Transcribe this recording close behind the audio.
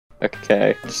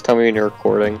Okay, just tell me when you're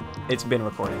recording. It's been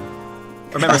recording.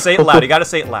 Remember, say it loud. You gotta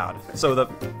say it loud,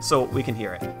 so we can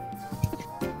hear it.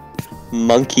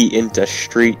 Monkey into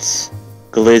streets,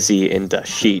 glizzy into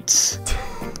sheets.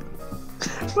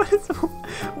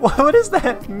 What does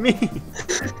that mean?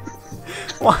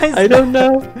 I don't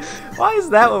know. Why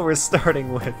is that what we're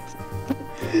starting with?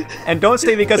 And don't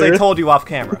say because I told you off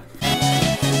camera.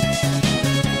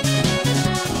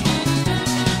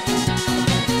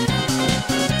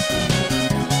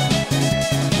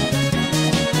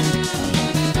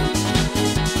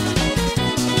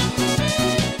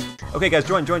 Okay, guys,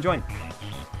 join.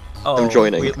 Oh, I'm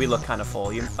joining. We look kind of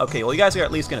full. Okay, well, you guys are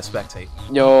at least gonna spectate.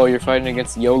 Yo, you're fighting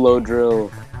against YOLO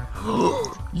Drill.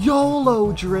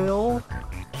 YOLO Drill?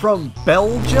 From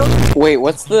Belgium? Wait,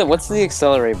 what's the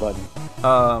accelerate button?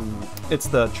 It's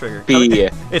the trigger. B.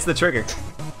 It's the trigger.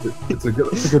 It's a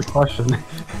good question.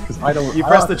 Because I don't. You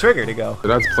press the trigger to go.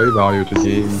 That's play value to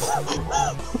games.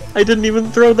 I didn't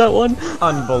even throw that one.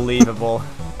 Unbelievable.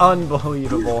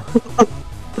 Unbelievable.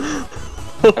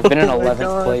 I've been in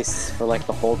 11th place for like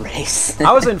the whole race.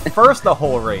 I was in first the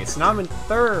whole race, now I'm in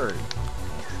third.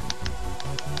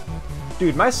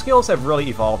 Dude, my skills have really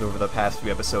evolved over the past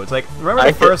few episodes. Like,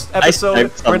 remember the first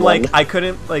episode when like I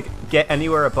couldn't like get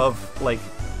anywhere above like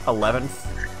 11th?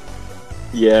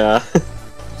 Yeah.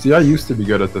 See, I used to be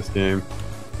good at this game.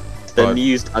 Then you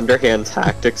used underhand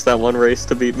tactics that one race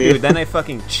to beat me. Dude, then I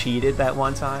fucking cheated that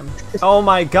one time. Oh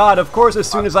my god, of course as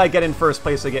soon as I get in first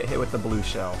place I get hit with the blue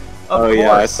shell. Of course.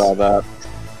 Yeah, I saw that.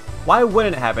 Why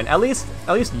wouldn't it happen? At least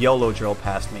YOLO Drill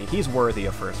passed me. He's worthy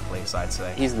of first place, I'd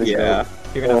say. He's the GOAT.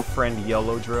 You're gonna friend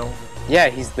YOLO Drill? Yeah,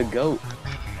 he's the GOAT.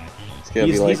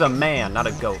 He's a man, not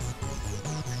a goat.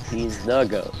 He's the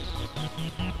GOAT.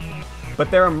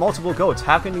 But there are multiple goats.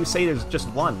 How can you say there's just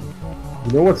one?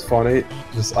 You know what's funny?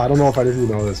 I don't know if I didn't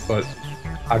know this, but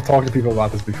I've talked to people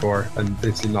about this before, and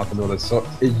they seem not to know this. So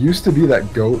it used to be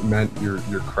that GOAT meant you're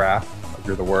crap, like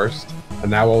you're the worst, and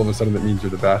now all of a sudden it means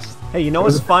you're the best. Hey, you know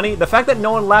what's funny? The fact that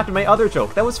no one laughed at my other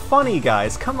joke. That was funny,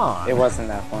 guys. Come on. It wasn't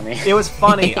that funny. It was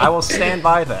funny. I will stand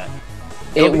by that.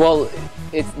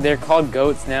 They're called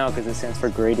GOATs now because it stands for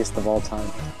greatest of all time.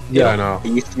 Yeah, I know.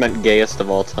 It used to meant gayest of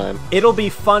all time. It'll be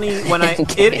funny when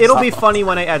it'll be funny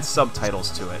when I add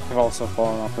subtitles to it. I've also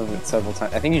fallen off of it several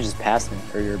times. I think you just passed me,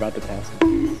 or you're about to pass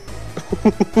me.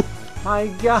 My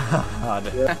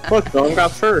god. Yeah. Look, Don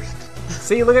got first.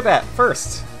 See, look at that.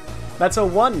 First. That's a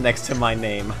 1 next to my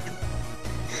name.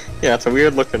 Yeah, it's a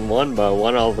weird looking one, but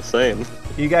one all the same.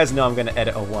 You guys know I'm gonna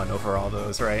edit a 1 over all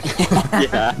those, right?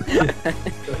 Yeah.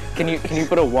 Can you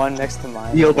put a 1 next to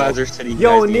mine? Neil Bowser City.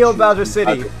 Yo, Neil Bowser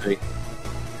City.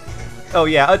 Oh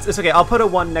yeah, it's okay. I'll put a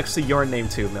 1 next to your name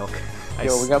too, Milk.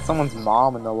 Yo, we got someone's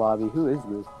mom in the lobby. Who is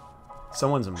this?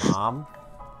 Someone's mom?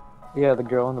 Yeah, the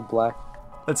girl in the black.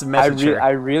 Let's message her. I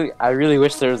really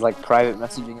wish there was like private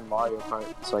messaging in Mario Kart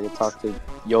so I could talk to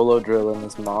YOLO Drill and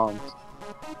his mom.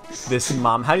 This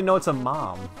mom? How do you know it's a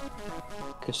mom?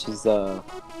 Cause she's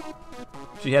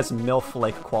She has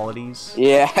MILF-like qualities.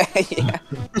 Yeah, yeah.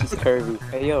 She's curvy.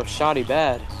 Hey yo, shoddy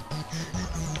bad.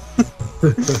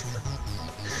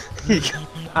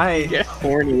 I get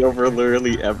horny over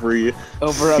literally every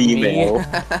female.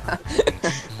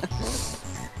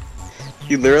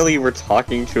 You literally were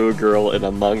talking to a girl in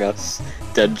Among Us.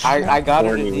 I got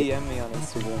her to DM me on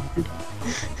Instagram.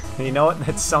 And you know what?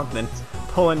 That's something.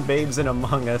 Pulling babes in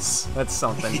Among Us. That's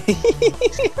something.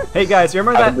 Hey guys, you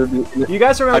remember that? You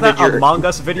guys remember that Among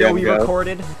Us video we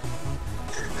recorded?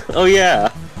 Oh yeah.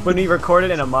 When we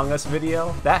recorded an Among Us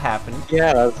video, that happened.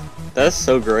 Yeah, that's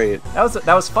so great. That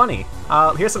was funny.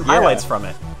 Here's some highlights from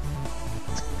it.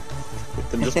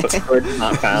 Then just put word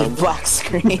not found. Black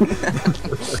screen.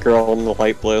 Girl in the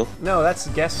light blue. No, that's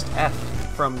guest F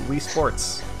from Wii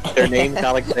Sports. Their name's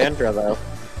Alexandra though.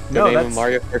 No, that's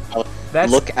Mario Kart.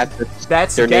 Look at the.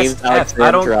 That's their guest name's F.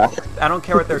 Alexandra. I don't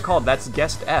care what they're called. That's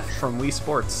guest F from Wii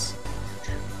Sports.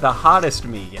 The hottest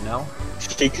me, you know.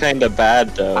 She kinda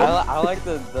bad though. I like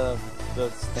the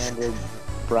standard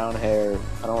brown hair.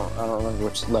 I don't remember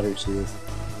which letter she is.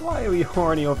 Why are we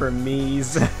horny over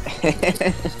Miis?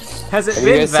 Has it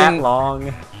been that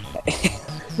long?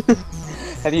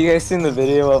 Have you guys seen the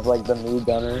video of like the new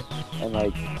gunner and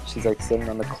like she's like sitting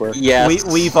on the cliff? Yes.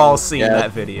 We've all seen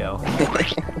that video.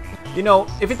 You know,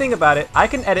 if you think about it, I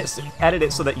can edit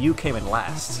it so that you came in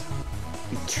last.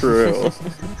 True.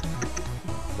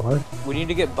 What? We need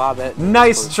to get Bobette.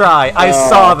 Nice try. I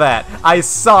saw that. I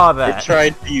saw that. I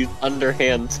tried to use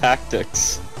underhand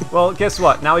tactics. Well, guess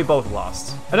what? Now we both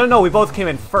lost. I don't know. We both came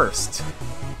in first.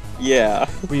 Yeah.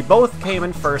 We both came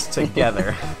in first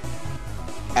together.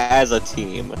 as a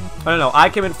team. Oh, no, I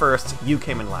came in first, you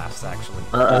came in last, actually.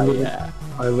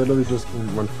 I literally just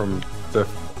went from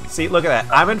fifth. See, look at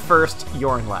that. I'm in first,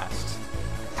 you're in last.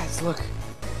 Guys, look.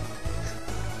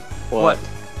 What?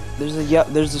 There's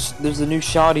a new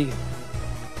shoddy.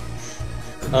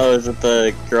 Oh, is it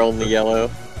the girl in the yellow?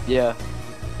 Yeah.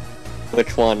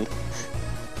 Which one?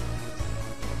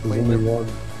 There's only one.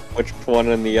 Which one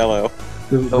in the yellow?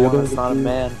 The one that's not a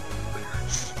man.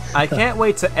 I can't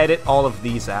wait to edit all of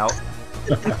these out.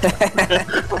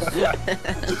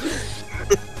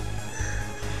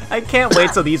 I can't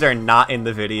wait till these are not in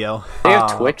the video. They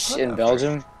have Twitch in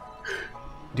Belgium?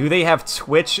 Do they have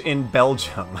Twitch in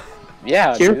Belgium?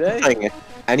 Yeah, Here's do they? the thing.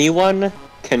 Anyone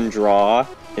can draw,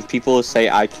 and people who say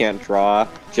I can't draw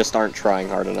just aren't trying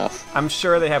hard enough. I'm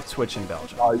sure they have Twitch in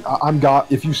Belgium.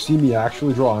 If you see me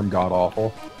actually draw, I'm god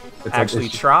awful. It's Actually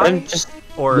like, try? Then just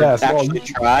Or Yes. actually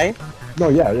try. No,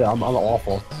 yeah, I'm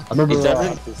awful. I remember.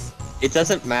 It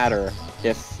doesn't matter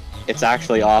if it's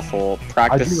actually awful. I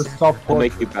Practice drew a self will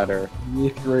make you better. in the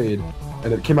 8th grade,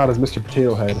 and it came out as Mr.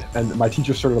 Potato Head, and my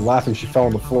teacher started laughing. She fell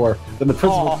on the floor. Then the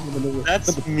principal came in the room.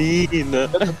 That's mean. Then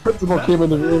the principal came in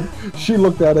the room. She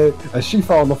looked at it, and she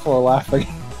fell on the floor laughing.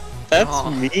 That's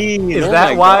mean. is Oh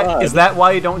that my why? God. Is that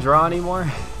why you don't draw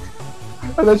anymore?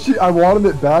 And then I wanted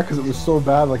it back because it was so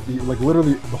bad. Like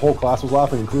literally the whole class was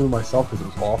laughing, including myself, because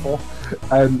it was awful.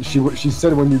 And she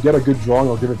said, when you get a good drawing,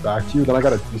 I'll give it back to you. Then I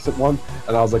got a decent one,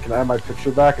 and I was like, can I have my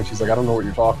picture back? And she's like, I don't know what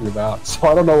you're talking about. So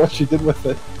I don't know what she did with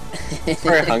it.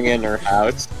 Or hung in her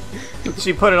house.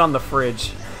 She put it on the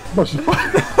fridge. No, she's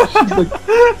like,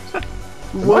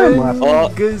 why am I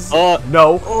laughing?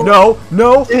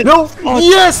 No!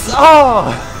 Yes!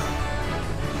 Oh!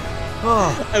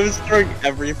 Oh. I was throwing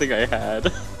everything I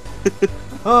had.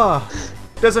 Oh.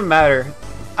 Doesn't matter.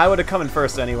 I would have come in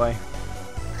first anyway.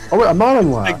 Oh wait, I'm not in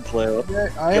Big last. Blue. Yeah,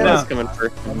 I It am. was coming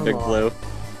first. I don't Big know. Blue.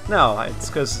 No, it's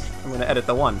because I'm gonna edit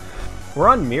the one. We're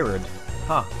unmirrored.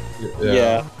 Huh.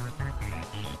 Yeah.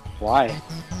 Why?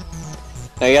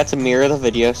 Now you have to mirror the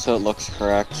video so it looks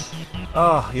correct.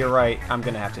 Oh, you're right. I'm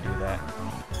gonna have to do that.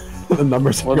 The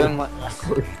numbers. Well are then,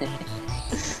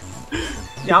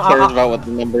 Yeah, Who cares about what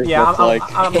the numbers look like?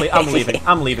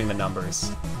 I'm leaving the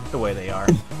numbers the way they are.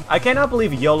 I cannot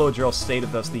believe YOLO Drill stayed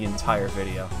with us the entire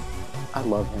video. I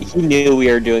love him. He knew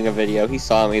we were doing a video. He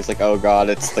saw me. He's like, "Oh God,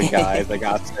 it's the guy that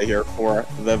got to here for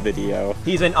the video."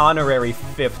 He's an honorary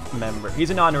 5th member. He's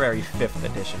an honorary 5th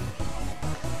edition.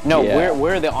 No, Yeah.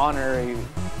 we're the honorary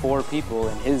 4 people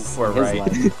in his We're right.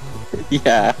 life.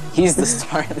 Yeah. He's the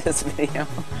star of this video.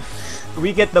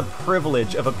 We get the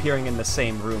privilege of appearing in the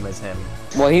same room as him.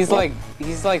 Well, he's like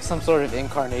some sort of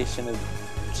incarnation of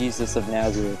Jesus of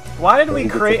Nazareth. Why did we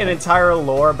create an entire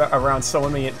lore around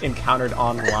someone we encountered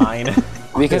online?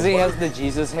 Because he has the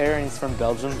Jesus hair and he's from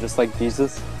Belgium, just like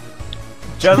Jesus.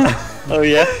 just, Oh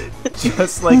yeah.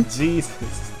 just like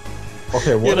Jesus.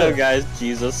 Okay, You what know, if, guys,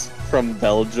 Jesus from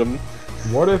Belgium.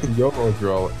 what if YOLO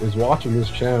Drill is watching this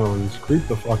channel and is creeped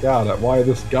the fuck out at why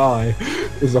this guy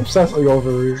is obsessing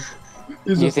over me?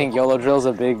 He's You just think YOLO Drill's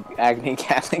a big Agni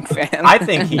Catholic fan? I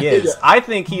think he is. I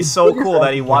think he's so cool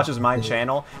that he watches my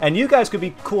channel. And you guys could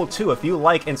be cool too if you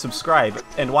like and subscribe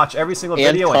and watch every single And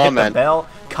video and hit the comment. bell,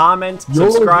 comment, YOLO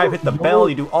subscribe, Drill- hit the bell,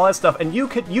 you do all that stuff, and you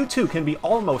too can be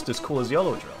almost as cool as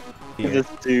YOLO Drill. Here. This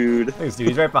dude. Thanks, dude.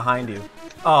 He's right behind you.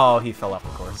 Oh, he fell off the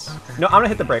course. No, I'm gonna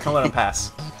hit the brake. I'm gonna let him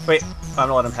pass. Wait, I'm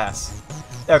gonna let him pass.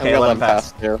 Okay, I let him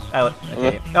pass. Too.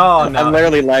 Okay. Oh no. I'm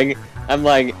literally letting. I'm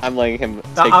letting him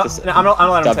take this. I'm not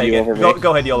letting him W take over it. me.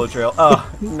 Go ahead, YOLO Drill. Oh,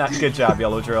 not good job,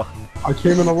 YOLO Drill. I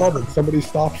came in 11th. Somebody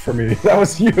stopped for me. That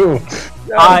was you.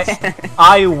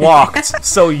 I walked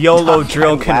so YOLO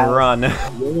Drill can run.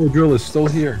 YOLO Drill is still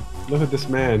here. Look at this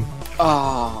man.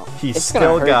 Oh, He's it's still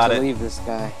gonna hurt got to it. leave this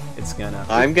guy. It's gonna.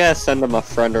 I'm gonna send him a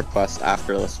friend request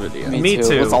after this video. Me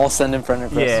too. Let's all send him friend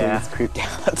requests Yeah. so he gets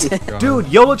creeped out. Dude,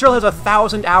 YOLO Drill has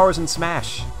 1,000 hours in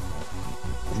Smash.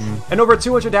 And over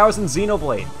 200 hours in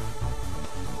Xenoblade.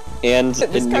 And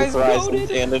This in New guy's Horizons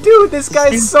goated. and in Dude, this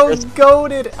guy's so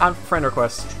goated. I'm friend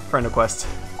request. Friend request.